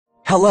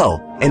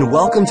Hello, and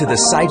welcome to the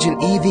Sigen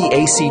EV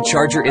AC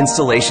Charger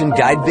installation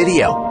guide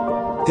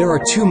video. There are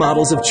two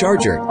models of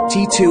charger,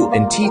 T2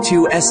 and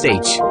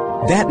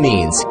T2SH. That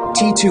means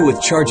T2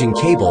 with charging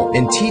cable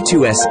and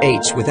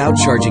T2SH without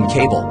charging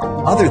cable.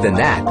 Other than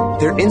that,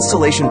 their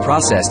installation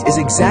process is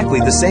exactly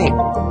the same.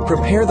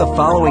 Prepare the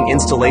following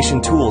installation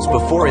tools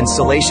before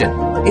installation.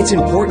 It's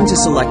important to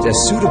select a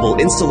suitable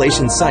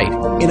installation site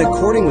in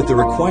accordance with the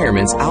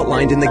requirements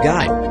outlined in the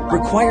guide.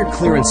 Required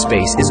clearance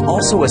space is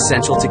also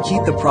essential to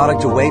keep the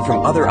product away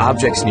from other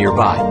objects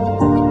nearby.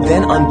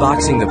 Then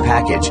unboxing the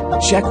package,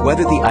 check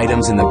whether the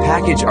items in the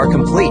package are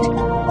complete.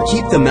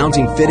 Keep the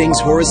mounting fittings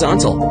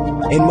horizontal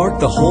and mark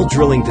the hole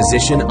drilling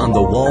position on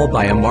the wall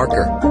by a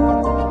marker.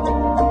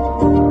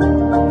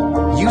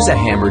 Use a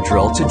hammer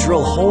drill to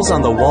drill holes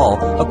on the wall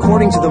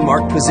according to the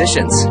marked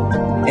positions,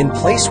 and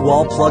place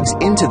wall plugs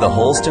into the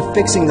holes to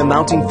fixing the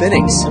mounting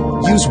fittings.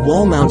 Use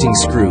wall mounting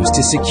screws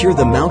to secure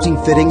the mounting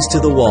fittings to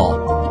the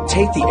wall.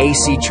 Take the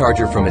AC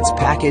charger from its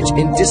package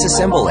and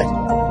disassemble it.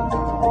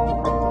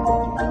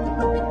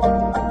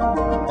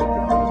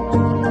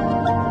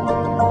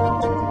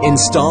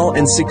 Install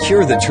and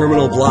secure the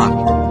terminal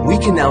block. We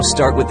can now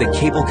start with the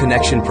cable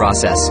connection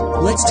process.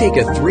 Let's take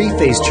a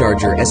three-phase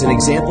charger as an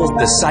example.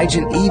 The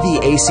Sigen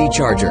EV AC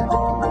Charger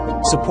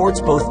supports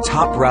both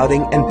top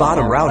routing and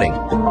bottom routing.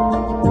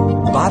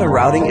 Bottom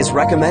routing is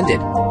recommended.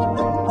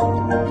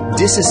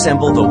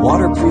 Disassemble the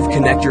waterproof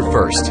connector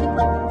first.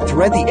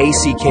 Thread the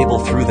AC cable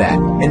through that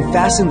and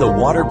fasten the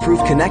waterproof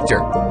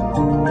connector.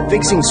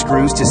 Fixing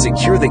screws to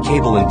secure the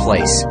cable in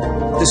place.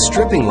 The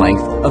stripping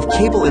length of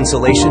cable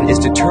insulation is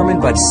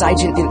determined by the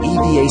Sigen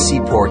EV AC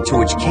port to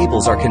which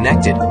cables are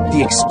connected.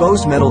 The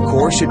exposed metal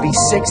core should be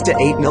 6 to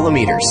 8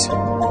 millimeters.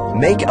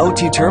 Make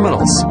OT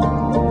terminals.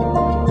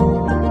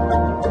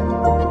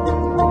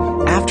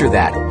 After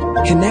that,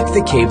 connect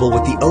the cable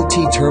with the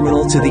OT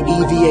terminal to the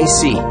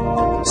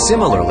EVAC.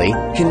 Similarly,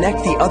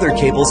 connect the other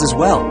cables as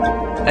well.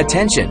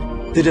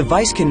 Attention! The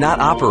device cannot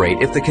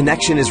operate if the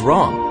connection is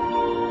wrong.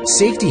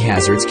 Safety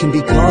hazards can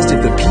be caused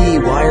if the PE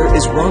wire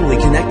is wrongly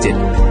connected.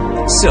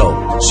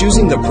 So,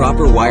 choosing the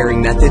proper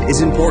wiring method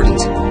is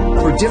important.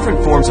 For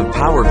different forms of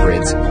power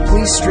grids,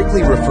 please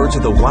strictly refer to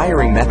the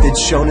wiring methods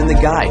shown in the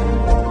guide.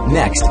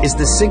 Next is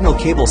the signal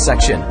cable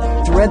section.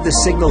 Thread the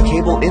signal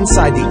cable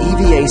inside the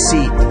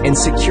EVAC and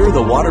secure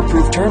the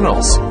waterproof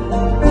terminals.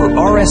 For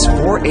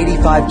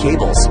RS-485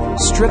 cables,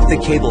 strip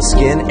the cable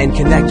skin and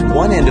connect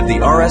one end of the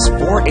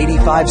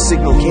RS-485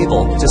 signal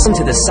cable to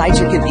the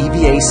Sigen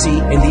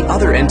EVAC and the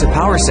other end to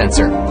power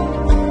sensor.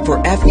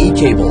 For FE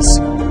cables,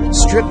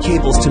 strip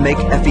cables to make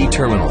FE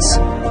terminals.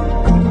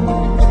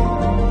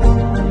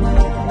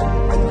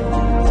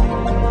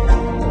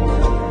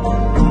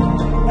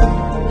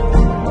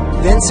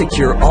 Then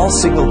secure all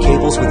signal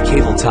cables with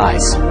cable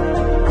ties.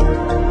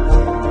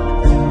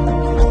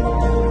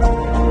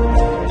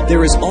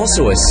 There is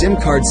also a SIM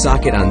card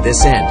socket on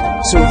this end,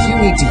 so if you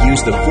need to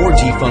use the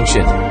 4G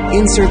function,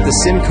 insert the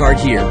SIM card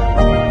here.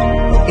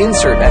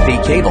 Insert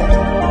FE cable.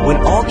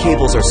 When all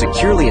cables are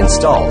securely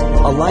installed,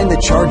 align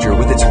the charger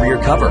with its rear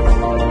cover,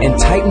 and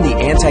tighten the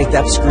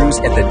anti-theft screws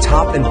at the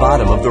top and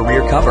bottom of the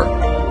rear cover.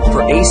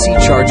 For AC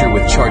charger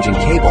with charging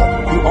cable,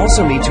 you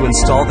also need to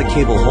install the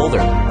cable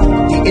holder.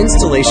 The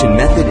installation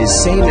method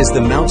is same as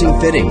the mounting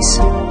fittings.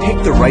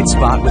 Pick the right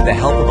spot with the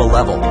help of a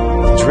level,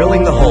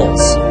 drilling the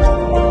holes.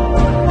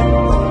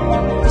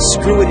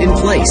 Screw it in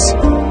place.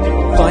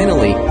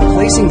 Finally,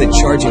 placing the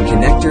charging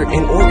connector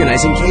and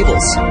organizing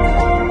cables.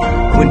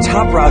 When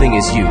top routing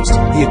is used,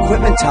 the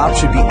equipment top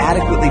should be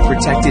adequately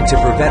protected to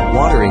prevent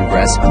water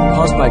ingress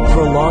caused by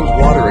prolonged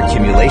water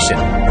accumulation.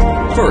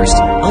 First,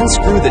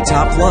 unscrew the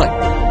top plug.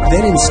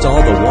 Then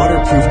install the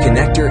waterproof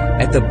connector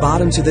at the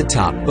bottom to the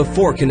top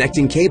before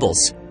connecting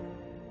cables.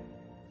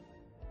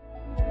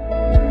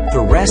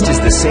 The rest is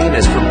the same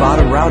as for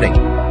bottom routing.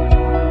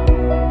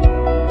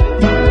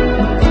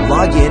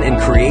 Log in and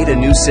create a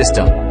new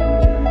system.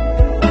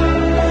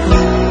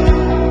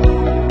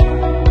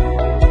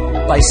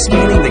 By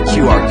scanning the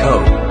QR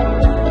code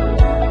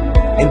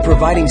and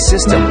providing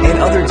system and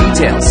other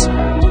details.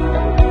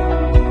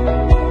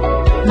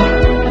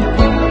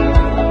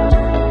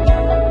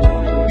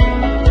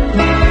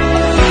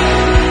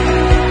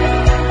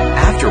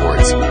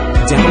 Afterwards,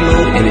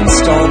 download and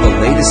install the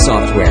latest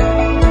software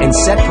and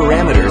set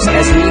parameters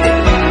as needed.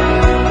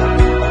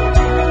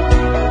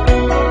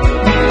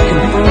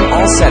 Confirm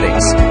all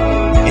settings,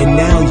 and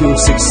now you have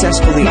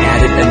successfully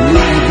added a new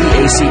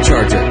EV AC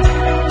charger.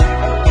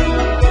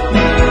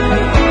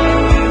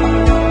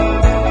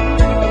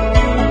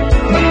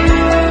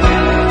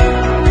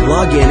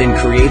 Log in and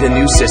create a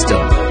new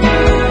system.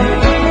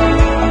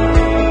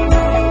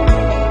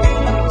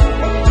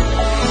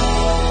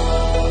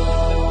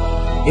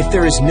 If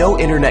there is no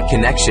internet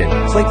connection,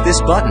 click this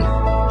button.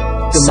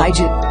 The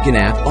Sigen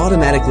app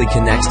automatically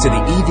connects to the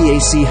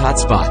EVAC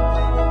hotspot.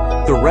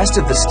 The rest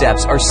of the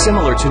steps are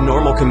similar to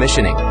normal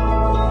commissioning.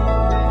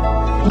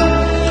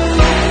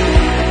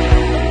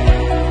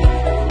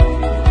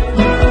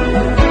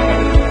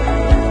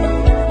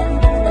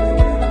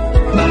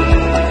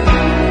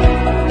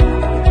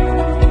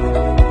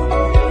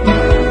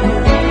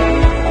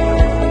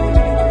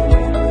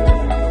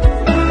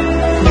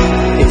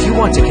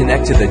 want to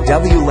connect to the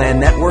WLAN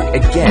network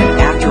again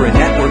after a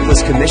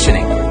networkless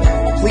commissioning,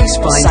 please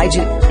find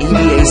Sigenergy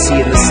EV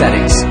AC in the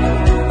settings.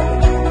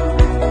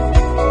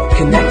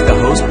 Connect the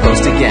host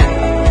post again.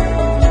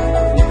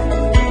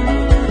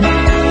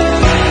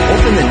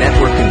 Open the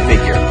network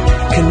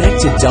configure.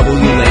 Connect to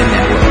WLAN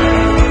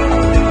network.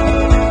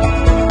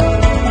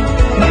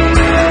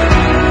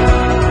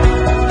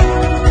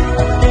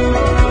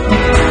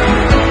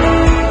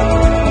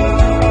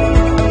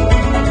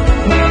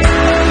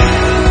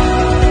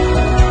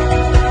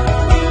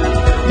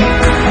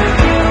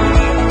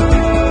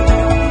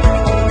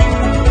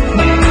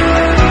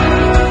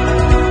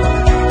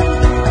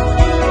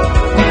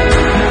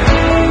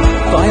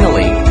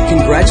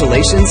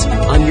 Congratulations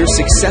on your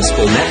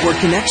successful network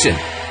connection.